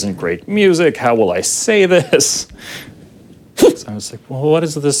 This isn't great music. How will I say this? So I was like, well, what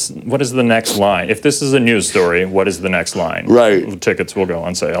is this? What is the next line? If this is a news story, what is the next line? Right. Tickets will go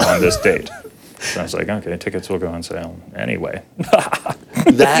on sale on this date. So I was like, okay, tickets will go on sale anyway.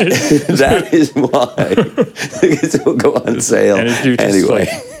 That is why tickets will go on sale And you just anyway.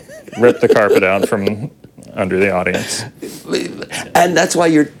 Rip the carpet out from under the audience. And that's why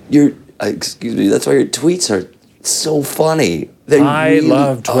your tweets are so funny. I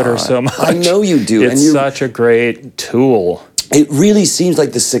love Twitter so much. I know you do. It's such a great tool. It really seems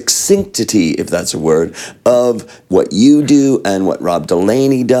like the succinctity, if that's a word, of what you do and what Rob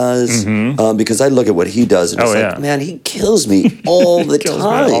Delaney does. Because I look at what he does and it's like, man, he kills me all the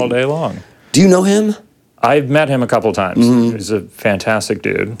time. Me all day long. Do you know him? I've met him a couple times. He's a fantastic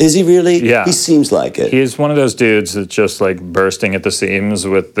dude. Is he really? Yeah. He seems like it. He's one of those dudes that's just like bursting at the seams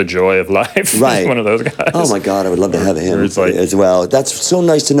with the joy of life. Right. He's one of those guys. Oh my God, I would love to have him It's like, as well. That's so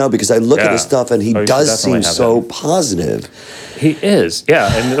nice to know because I look at his stuff and he does seem so positive. He is,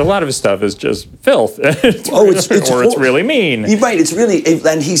 yeah, and a lot of his stuff is just filth. It's really mean. Right, it's really,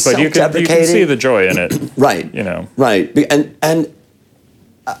 and he's self-deprecating. You can see the joy in it. Right, you know. Right,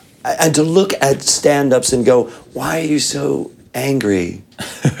 and to look at stand-ups and go, why are you so angry?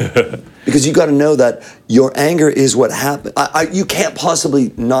 Because you got to know that your anger is what happened. You can't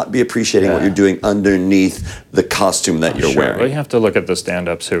possibly not be appreciating what you're doing underneath the costume that you're wearing. Well, you have to look at the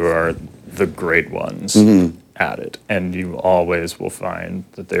stand-ups who are the great ones at it, and you always will find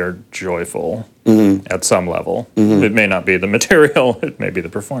that they are joyful at some level. It may not be the material, it may be the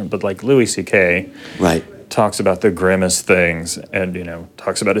performance, but like Louis C.K. Right. talks about the grimmest things and, you know,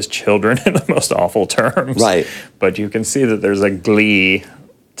 talks about his children in the most awful terms. Right. But you can see that there's a glee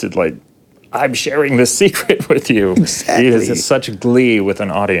to, like, I'm sharing this secret with you. Exactly. He has such glee with an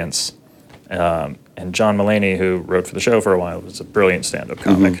audience. And John Mulaney, who wrote for the show for a while, was a brilliant stand-up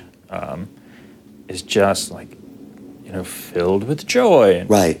comic, is just, like, you know, filled with joy.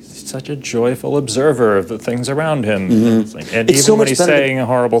 Right. He's such a joyful observer of the things around him. It's like, and It's even so when much he's better saying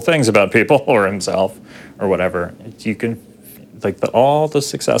horrible things about people or himself or whatever, you can, like, all the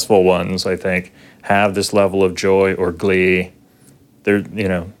successful ones, I think, have this level of joy or glee. They're, you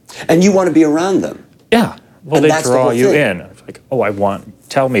know. And you want to be around them. Yeah. Well, And they that's the draw whole you thing. in. It's like, oh,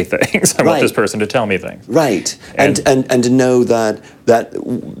 tell me things. I want this person to tell me things. Right. And to know that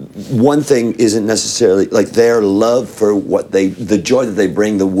one thing isn't necessarily, like, their love for the joy that they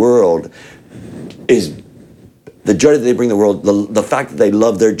bring the world is the joy that they bring the world, the fact that they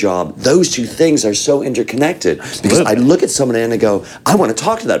love their job, those two things are so interconnected. Absolutely. Because I look at someone and I go, I want to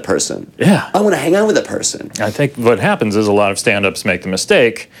talk to that person. Yeah. I want to hang out with that person. I think what happens is a lot of stand-ups make the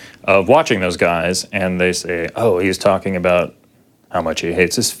mistake of watching those guys and they say, oh, he's talking about how much he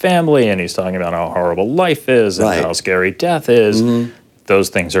hates his family and he's talking about how horrible life is and how scary death is. Those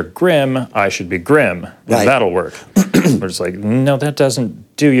things are grim. I should be grim. And that'll work. We're just like, no, that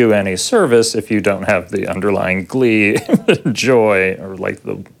doesn't do you any service if you don't have the underlying glee, joy, or like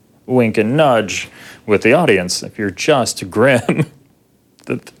the wink and nudge with the audience. If you're just grim,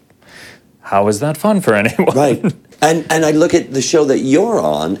 how is that fun for anyone? Right. And I look at the show that you're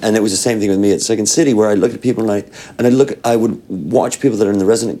on, and it was the same thing with me at Second City, where I look at people I would watch people that are in the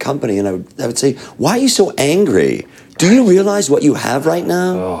resident company, and I would say, why are you so angry? Do you realize what you have right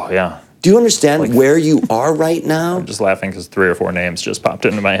now? Oh, yeah. Do you understand where you are right now? I'm just laughing because 3 or 4 names just popped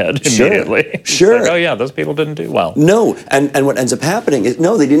into my head immediately. Sure. Like, oh, yeah, those people didn't do well. No, and what ends up happening is,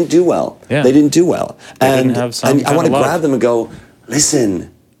 no, they didn't do well. Yeah. They didn't do well. Didn't have some and I want to kind of grab them and go,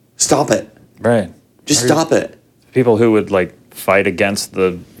 listen, stop it. Right. Just stop it. People who would, like, fight against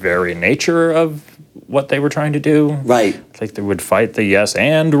the very nature of what they were trying to do. Right. Like they would fight the yes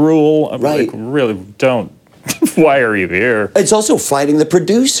and rule. I'm right. Like, really, don't. Why are you here? It's also fighting the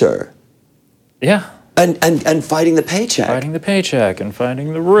producer. Yeah. And fighting the paycheck. Fighting the paycheck and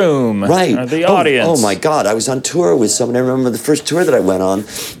fighting the room. Right. Or the audience. Oh my God. I was on tour with someone. I remember the first tour that I went on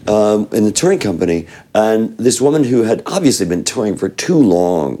in the touring company. And this woman who had obviously been touring for too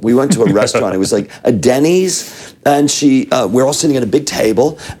long. We went to a restaurant. It was like a Denny's. And we're all sitting at a big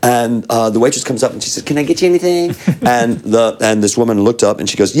table. And the waitress comes up and she said, "Can I get you anything?" and this woman looked up and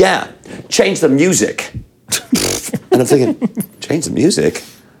she goes, "Yeah, change the music." And I'm thinking, change the music?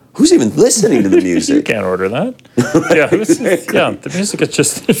 Who's even listening to the music? You can't order that. The music is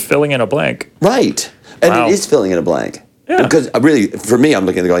just filling in a blank. Right. And it is filling in a blank. Yeah. Because really, for me, I'm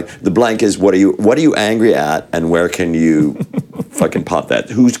looking at it going, the blank is what are you angry at and where can you fucking pop that?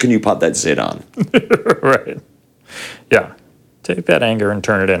 Whose can you pop that zit on? Right. Yeah. Take that anger and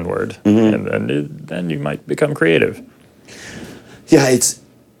turn it inward. Mm-hmm. And then you might become creative. Yeah,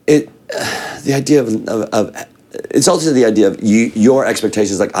 the idea of it's also the idea of your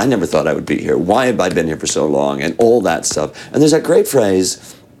expectations, like, I never thought I would be here. Why have I been here for so long? And all that stuff. And there's that great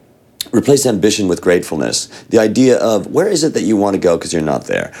phrase, replace ambition with gratefulness. The idea of where is it that you want to go because you're not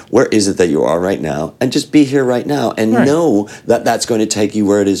there? Where is it that you are right now? And just be here right now and know that that's going to take you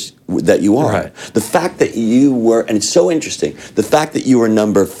where it is that you are. Right. The fact that you were, and it's so interesting, the fact that you were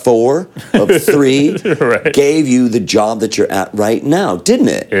number 4 of 3 gave you the job that you're at right now, didn't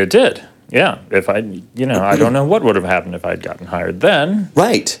it? It did. Yeah, if I don't know what would have happened if I'd gotten hired then.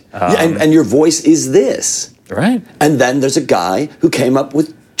 Right. And your voice is this. Right. And then there's a guy who came up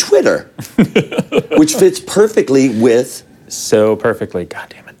with Twitter, which fits perfectly with... So perfectly. God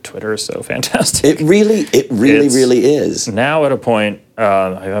damn it, Twitter is so fantastic. It really is. Now at a point,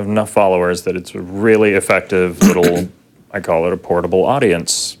 I have enough followers that it's a really effective little, I call it a portable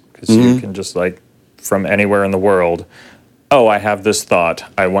audience. Because you can just from anywhere in the world, oh, I have this thought.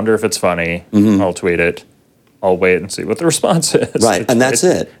 I wonder if it's funny. I'll tweet it. I'll wait and see what the response is. Right, and that's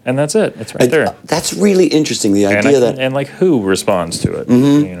it. And that's it. It's right there. That's really interesting, the idea that... And who responds to it.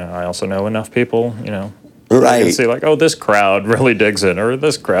 I also know enough people, Right. You can see oh, this crowd really digs it, or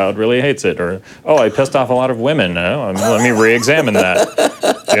this crowd really hates it, or, oh, I pissed off a lot of women. Let me re-examine that,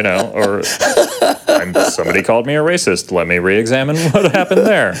 or somebody called me a racist. Let me re-examine what happened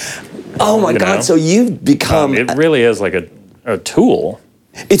there. Oh, my God. So you've become... it really is like a tool.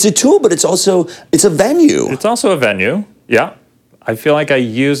 It's a tool, but it's a venue. It's also a venue, yeah. I feel like I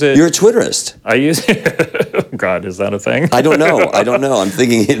use it... You're a Twitterist. I use it... God, is that a thing? I don't know. I'm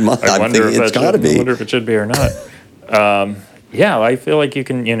thinking it must. I'm thinking it's got to be. I wonder if it should be or not. Yeah, I feel like you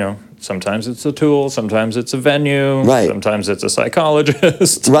can, sometimes it's a tool, sometimes it's a venue, right. Sometimes it's a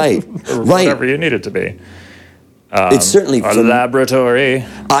psychologist. Right, or right. Whatever you need it to be. It's certainly... A laboratory.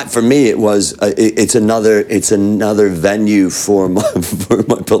 For me, it was... it's another venue for my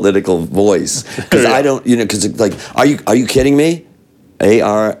political voice. Because I don't... because are you kidding me?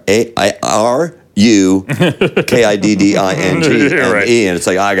 ARUKIDDING Right. E, and it's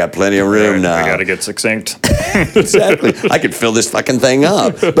I got plenty of room now. I got to get succinct. Exactly. I could fill this fucking thing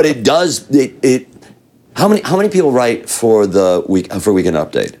up. But it does. How many people write for Weekend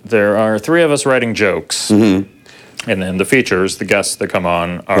Update? There are 3 of us writing jokes. And then the features, the guests that come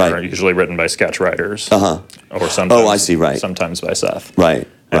on, are usually written by sketch writers. Or sometimes. Oh, I see. Right. Sometimes by Seth. Right.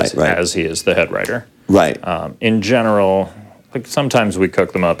 As he is the head writer. Right. In general, sometimes we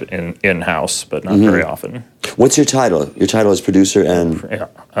cook them up in-house, but not very often. What's your title? Your title is producer and...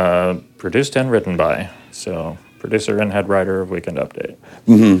 Yeah. Produced and written by. So, producer and head writer of Weekend Update.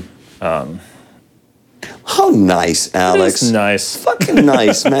 How nice, Alex. It's nice. Fucking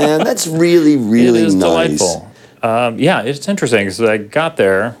nice, man. That's really, really nice. Delightful. Yeah, it's interesting because I got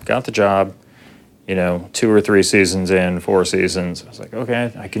the job, 2 or 3 seasons in, 4 seasons. I was like,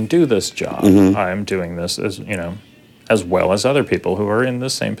 okay, I can do this job. I'm doing this as well as other people who are in the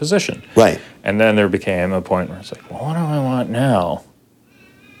same position. Right. And then there became a point where it's like, well, what do I want now?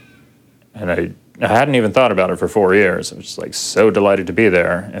 And I hadn't even thought about it for 4 years. I was just so delighted to be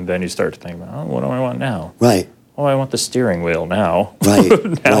there. And then you start to think about, oh, what do I want now? Right. Oh, I want the steering wheel now.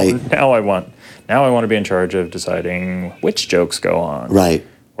 Right. Now I want to be in charge of deciding which jokes go on. Right.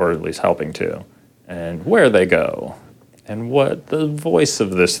 Or at least helping to. And where they go. And what the voice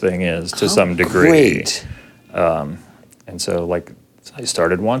of this thing is to some degree. Great. And so I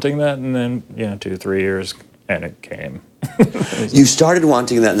started wanting that, and then 2-3 years, and it came. You started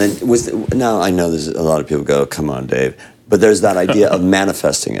wanting that, and then now I know there's a lot of people go, come on, Dave, but there's that idea of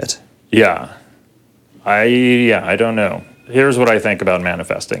manifesting it. Yeah. I don't know. Here's what I think about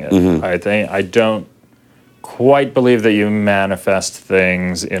manifesting it. I don't quite believe that you manifest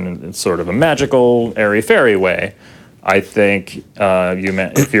things in sort of a magical, airy-fairy way. I think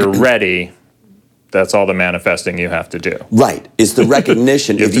if you're ready, that's all the manifesting you have to do. Right. It's the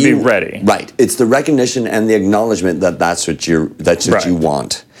recognition. You have to be ready. Right. It's the recognition and the acknowledgement that that's what you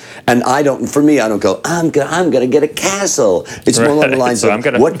want. And for me, I don't go, I'm gonna get a castle. It's more along the lines of,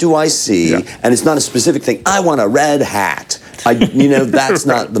 what do I see? Yeah. And it's not a specific thing. I want a red hat. That's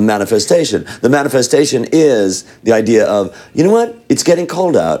not the manifestation. The manifestation is the idea of, you know what? It's getting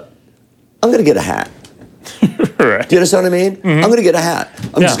cold out. I'm gonna get a hat. Right. Do you understand what I mean? I'm going to get a hat.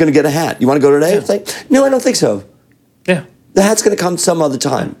 I'm just going to get a hat. You want to go today? It's no, I don't think so. Yeah. The hat's going to come some other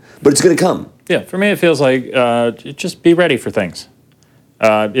time, but it's going to come. Yeah, for me it feels like just be ready for things.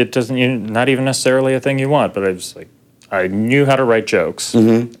 It doesn't, not even necessarily a thing you want, but I knew how to write jokes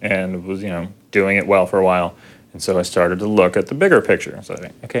and was, doing it well for a while. And so I started to look at the bigger picture. So I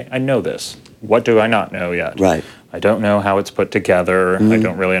think, okay, I know this. What do I not know yet? Right. I don't know how it's put together. I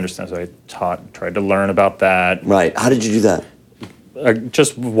don't really understand. So I tried to learn about that. Right. How did you do that?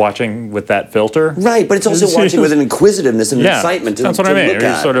 Just watching with that filter. Right, but it's also watching with an inquisitiveness and excitement to that's what I mean. Look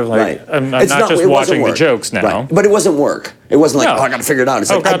at. Sort of I'm not just watching the jokes now. Right. But it wasn't work. It wasn't I got to figure it out. It's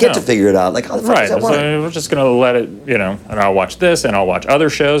I get to figure it out. How the fuck does that work? So we're just going to let it, and I'll watch this, and I'll watch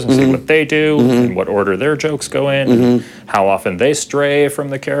other shows and see what they do, and what order their jokes go in, and how often they stray from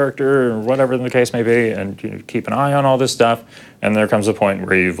the character, or whatever the case may be, and keep an eye on all this stuff. And there comes a point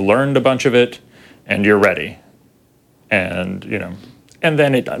where you've learned a bunch of it, and you're ready. And, and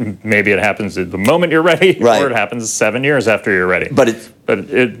then maybe it happens at the moment you're ready, Right. or it happens 7 years after you're ready. But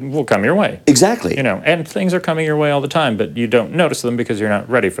it will come your way. exactly. And things are coming your way all the time, but you don't notice them because you're not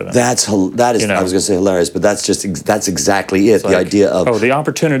ready for them. That is, I was going to say hilarious, but that's exactly it. The Like, idea of, the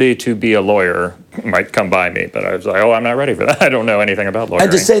opportunity to be a lawyer might come by me, but I was like, I'm not ready for that. I don't know anything about lawyering.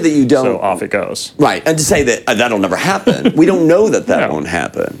 and to say that you don't, So off it goes. right, and to say that that'll never happen. We don't know that No. won't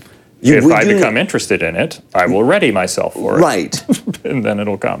happen. If I become interested in it, I will ready myself for it. Right. And then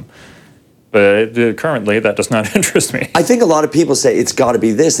it'll come. But currently, that does not interest me. I think a lot of people say it's got to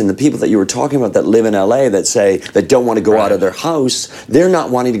be this, and the people that you were talking about that live in LA that don't want to go out of their house, they're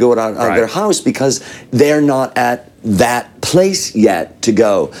not wanting to go out of their house because they're not at that place yet to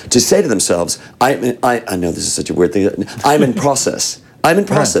go to say to themselves, I know this is such a weird thing. I'm in process. I'm in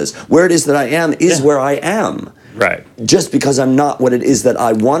process. Right. Where it is that I am is where I am. Right. Just because I'm not what it is that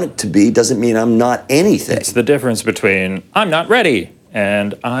I want it to be doesn't mean I'm not anything. It's the difference between I'm not ready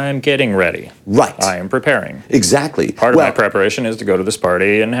and I'm getting ready. Right. I am preparing. Exactly. Part of my preparation is to go to this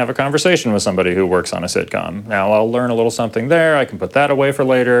party and have a conversation with somebody who works on a sitcom. Now I'll learn a little something there. I can put that away for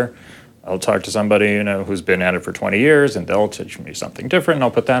later. I'll talk to somebody who's been at it for 20 years and they'll teach me something different. And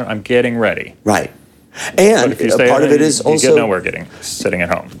I'll put that. I'm getting ready. Right. And part of it is also you get nowhere sitting at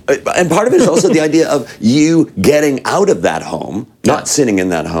home. And part of it is also the idea of you getting out of that home, not sitting in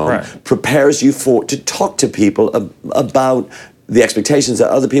that home, prepares you to talk to people about the expectations that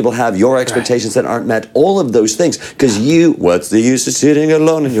other people have, your expectations that aren't met, all of those things. Because what's the use of sitting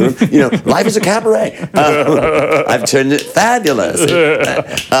alone in your room? Life is a cabaret. I've turned it fabulous.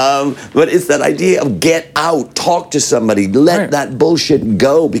 But it's that idea of get out, talk to somebody, let that bullshit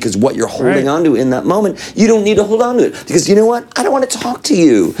go, because what you're holding on to in that moment, you don't need to hold on to it. Because you know what? I don't want to talk to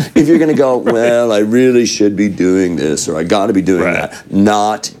you if you're going to go, well, I really should be doing this, or I got to be doing that.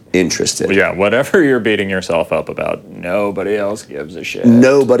 Not interested. Well, yeah, whatever you're beating yourself up about, nobody else gives a shit.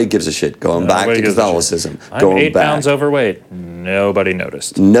 Nobody gives a shit. Going back to Catholicism. I'm 8 pounds overweight. Nobody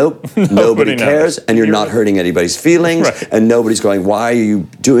noticed. Nope. Nobody cares, and you're not hurting anybody's feelings, and nobody's going, why are you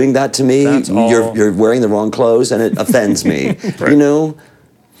doing that to me? You're wearing the wrong clothes, and it offends me.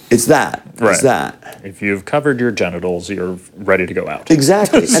 It's that. Right. It's that. If you've covered your genitals, you're ready to go out.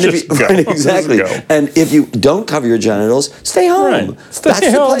 Exactly. And if you don't cover your genitals, stay home.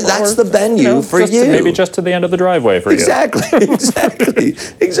 Stay home. That's the venue for you. Maybe just to the end of the driveway for Exactly. The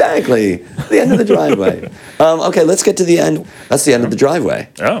end of the driveway. Okay, let's get to the end. That's the end of the driveway.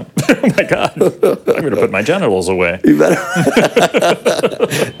 Oh my God. I'm going to put my genitals away. You better.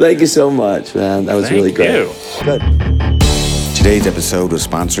 Thank you so much, man. That was really great. Thank you. Good. Today's episode was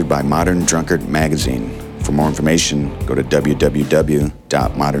sponsored by Modern Drunkard Magazine. For more information, go to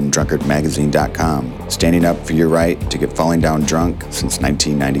www.moderndrunkardmagazine.com. Standing up for your right to get falling down drunk since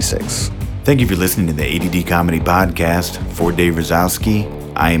 1996. Thank you for listening to the ADD Comedy Podcast. For Dave Rosowski,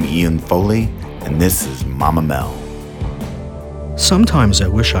 I am Ian Foley, and this is Mama Mel. Sometimes I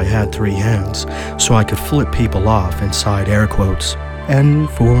wish I had 3 hands so I could flip people off inside air quotes, and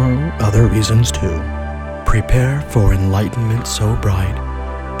for other reasons too. Prepare for enlightenment so bright,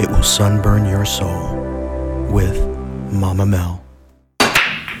 it will sunburn your soul. With Mama Mel.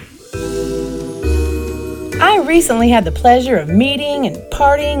 I recently had the pleasure of meeting and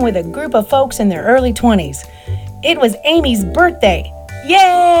partying with a group of folks in their early 20s. It was Amy's birthday.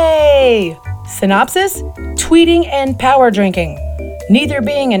 Yay! Synopsis: tweeting and power drinking. Neither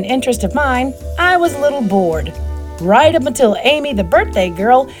being an interest of mine, I was a little bored. Right up until Amy, the birthday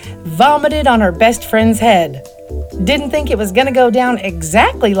girl, vomited on her best friend's head. Didn't think it was going to go down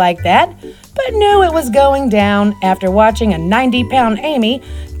exactly like that, but knew it was going down after watching a 90-pound Amy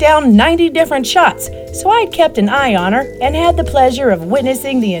down 90 different shots, so I'd kept an eye on her and had the pleasure of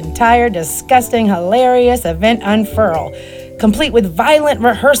witnessing the entire disgusting, hilarious event unfurl, complete with violent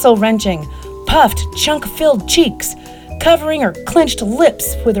rehearsal wrenching, puffed, chunk-filled cheeks, covering her clenched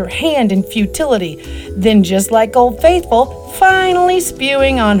lips with her hand in futility, then just like Old Faithful, finally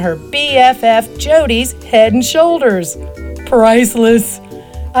spewing on her BFF Jody's head and shoulders. Priceless.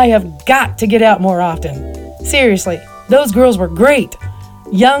 I have got to get out more often. Seriously, those girls were great.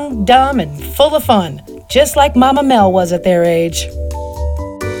 Young, dumb, and full of fun, just like Mama Mel was at their age.